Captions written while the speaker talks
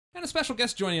And a special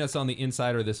guest joining us on the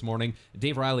Insider this morning.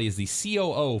 Dave Riley is the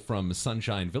COO from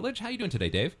Sunshine Village. How are you doing today,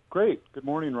 Dave? Great. Good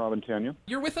morning, Rob and Tanya.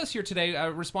 You're with us here today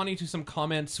responding to some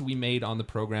comments we made on the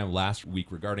program last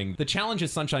week regarding the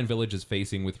challenges Sunshine Village is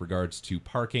facing with regards to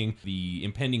parking, the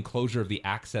impending closure of the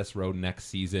access road next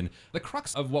season. The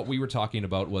crux of what we were talking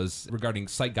about was regarding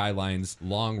site guidelines,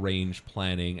 long-range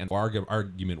planning, and our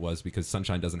argument was because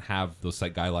Sunshine doesn't have those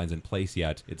site guidelines in place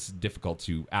yet, it's difficult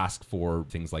to ask for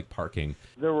things like parking.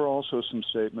 There were also some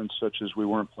statements such as we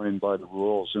weren't playing by the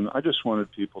rules, and I just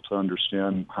wanted people to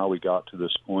understand how we got to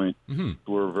this point.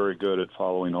 We're very good at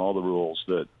following all the rules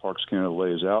that Parks Canada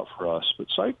lays out for us, but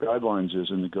site guidelines is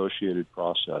a negotiated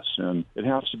process, and it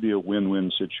has to be a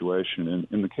win-win situation. And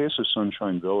in the case of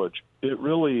Sunshine Village, it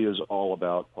really is all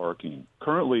about parking.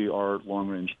 Currently, our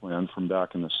long-range plan from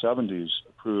back in the 70s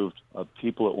approved a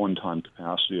people at one-time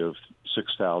capacity of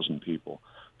 6,000 people.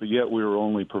 But yet we were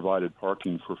only provided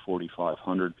parking for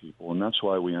 4,500 people, and that's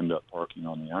why we end up parking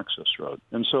on the access road.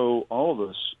 And so all of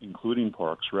us, including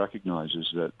Parks, recognizes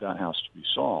that that has to be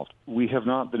solved. We have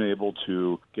not been able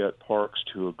to get Parks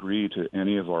to agree to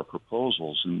any of our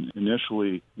proposals. And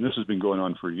initially, and this has been going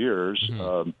on for years,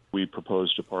 we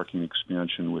proposed a parking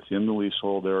expansion within the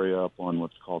leasehold area up on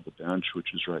what's called the bench,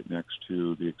 which is right next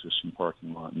to the existing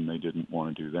parking lot, and they didn't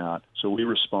want to do that. So we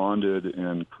responded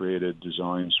and created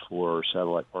designs for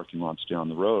satellite parking lots down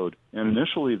the road. And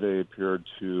initially they appeared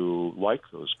to like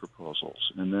those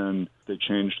proposals. And then they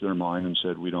changed their mind and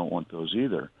said, we don't want those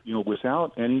either. You know,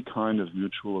 without any kind of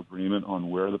mutual agreement on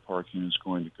where the parking is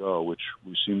going to go, which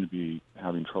we seem to be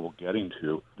having trouble getting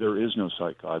to, there is no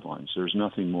site guidelines. There's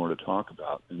nothing more to talk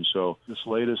about. And so this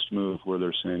latest move where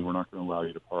they're saying we're not going to allow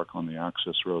you to park on the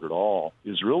access road at all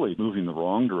is really moving the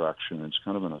wrong direction. It's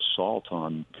kind of an assault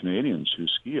on Canadians who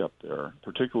ski up there,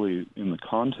 particularly in the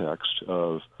context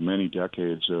of many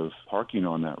decades of parking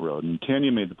on that road. And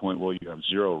Tanya made the point, well, you have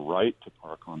zero right to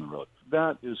park on the road.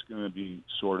 That is going to be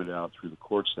sorted out through the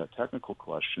courts, that technical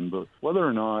question. But whether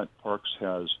or not Parks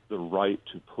has the right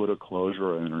to put a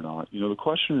closure in or not, you know, the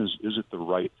question is it the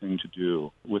right thing to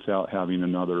do without having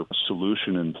another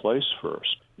solution in place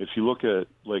first? If you look at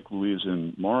Lake Louise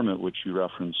and Marmot, which you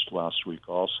referenced last week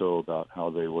also about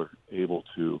how they were able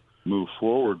to move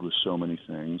forward with so many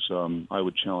things, I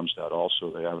would challenge that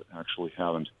also. They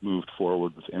haven't moved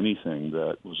forward with anything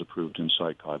that was approved in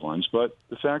site guidelines. But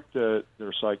the fact that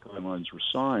their site guidelines were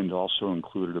signed also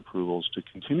included approvals to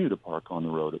continue to park on the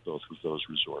road at both of those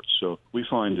resorts. So we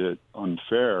find it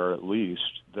unfair, at least,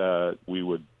 that we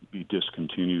would be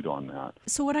discontinued on that.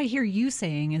 So what I hear you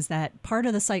saying is that part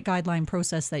of the site guideline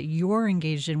process that you're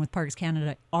engaged in with Parks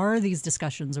Canada are these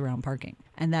discussions around parking,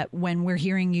 and that when we're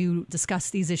hearing you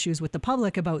discuss these issues with the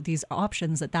public about these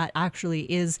options, that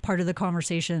actually is part of the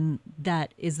conversation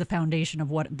that is the foundation of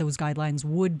what those guidelines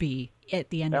would be at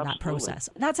the end of that process.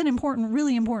 That's an important,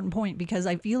 really important point, because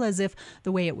I feel as if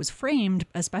the way it was framed,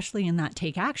 especially in that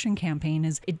Take Action campaign,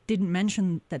 is it didn't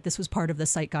mention that this was part of the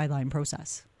site guideline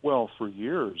process. Well, for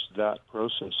years, that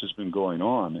process has been going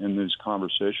on, and these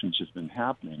conversations have been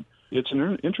happening. It's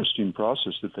an interesting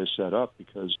process that they set up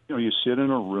because, you know, you sit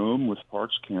in a room with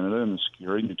Parks Canada and the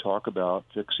skier and you talk about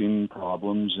fixing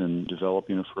problems and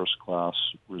developing a first-class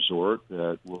resort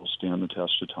that will stand the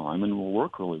test of time and will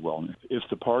work really well. If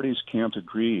the parties can't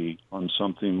agree on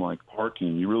something like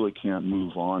parking, you really can't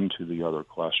move on to the other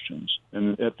questions.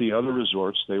 And at the other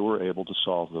resorts, they were able to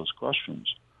solve those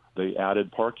questions. They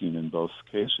added parking in both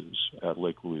cases at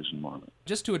Lake Louise and Marmot.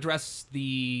 Just to address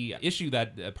the issue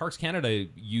that Parks Canada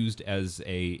used as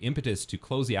a impetus to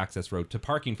close the access road to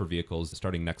parking for vehicles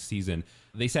starting next season,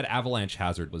 they said avalanche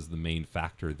hazard was the main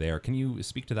factor there. Can you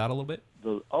speak to that a little bit?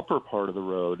 The upper part of the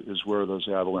road is where those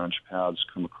avalanche paths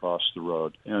come across the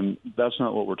road, and that's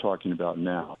not what we're talking about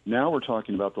now. Now we're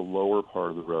talking about the lower part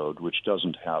of the road, which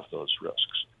doesn't have those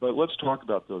risks. But let's talk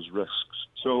about those risks.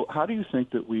 So how do you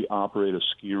think that we operate a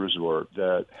ski resort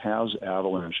that has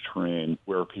avalanche terrain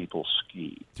where people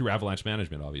ski? Through avalanche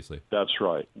management, obviously. That's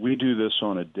right. We do this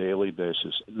on a daily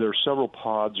basis. There are several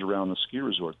pods around the ski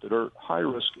resort that are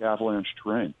high-risk avalanche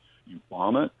terrain. You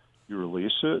bomb it, you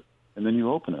release it, and then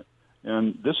you open it.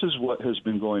 And this is what has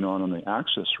been going on the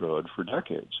access road for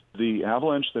decades. The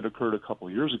avalanche that occurred a couple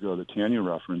of years ago that Tanya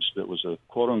referenced that was a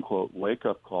quote-unquote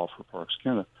wake-up call for Parks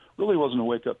Canada really wasn't a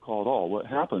wake-up call at all. What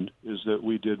happened is that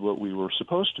we did what we were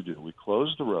supposed to do. We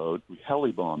closed the road, we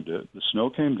heli-bombed it, the snow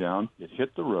came down, it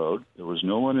hit the road, there was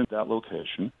no one in that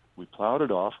location, we plowed it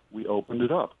off, we opened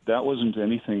it up. That wasn't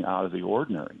anything out of the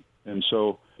ordinary. And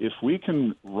so if we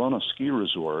can run a ski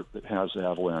resort that has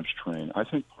avalanche terrain, I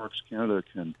think Parks Canada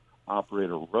can operate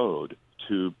a road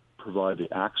to provide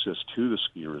the access to the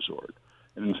ski resort.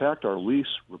 And in fact, our lease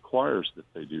requires that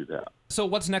they do that. So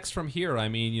what's next from here? I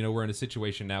mean, we're in a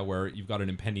situation now where you've got an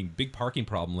impending big parking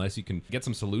problem unless you can get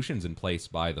some solutions in place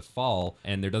by the fall,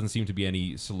 and there doesn't seem to be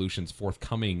any solutions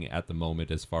forthcoming at the moment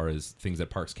as far as things that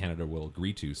Parks Canada will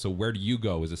agree to. So where do you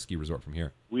go as a ski resort from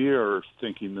here? We are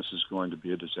thinking this is going to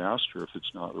be a disaster if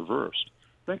it's not reversed.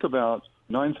 Think about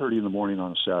 9:30 in the morning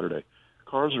on a Saturday.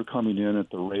 Cars are coming in at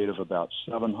the rate of about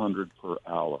 700 per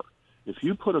hour. If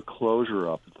you put a closure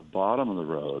up at the bottom of the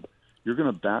road, you're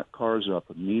going to back cars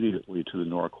up immediately to the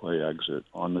Norquay exit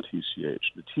on the TCH.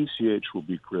 The TCH will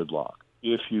be gridlocked.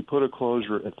 If you put a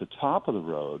closure at the top of the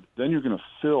road, then you're going to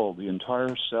fill the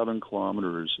entire 7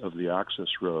 kilometers of the access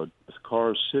road with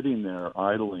cars sitting there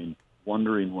idling,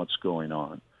 wondering what's going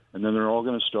on. And then they're all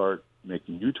going to start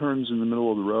making U-turns in the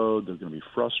middle of the road. They're going to be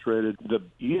frustrated. The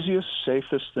easiest,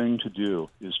 safest thing to do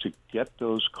is to get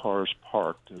those cars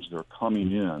parked as they're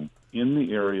coming in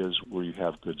the areas where you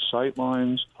have good sight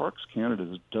lines. Parks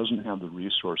Canada doesn't have the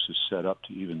resources set up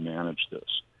to even manage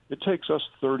this. It takes us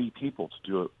 30 people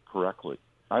to do it correctly.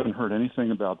 I haven't heard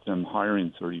anything about them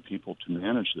hiring 30 people to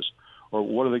manage this. Or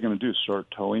what are they going to do,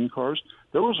 start towing cars?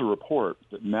 There was a report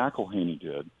that McElhaney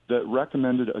did that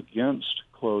recommended against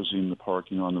closing the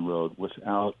parking on the road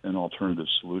without an alternative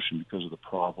solution because of the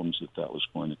problems that was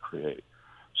going to create.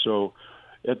 So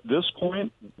at this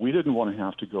point, we didn't want to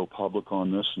have to go public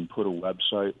on this and put a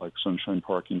website like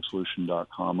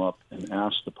sunshineparkingsolution.com up and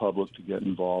ask the public to get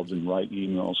involved and write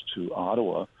emails to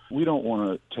Ottawa. We don't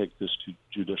want to take this to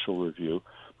judicial review,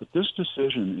 but this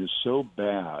decision is so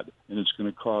bad and it's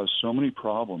going to cause so many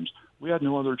problems, we had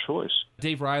no other choice.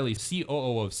 Dave Riley,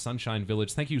 COO of Sunshine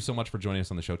Village, thank you so much for joining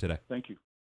us on the show today. Thank you.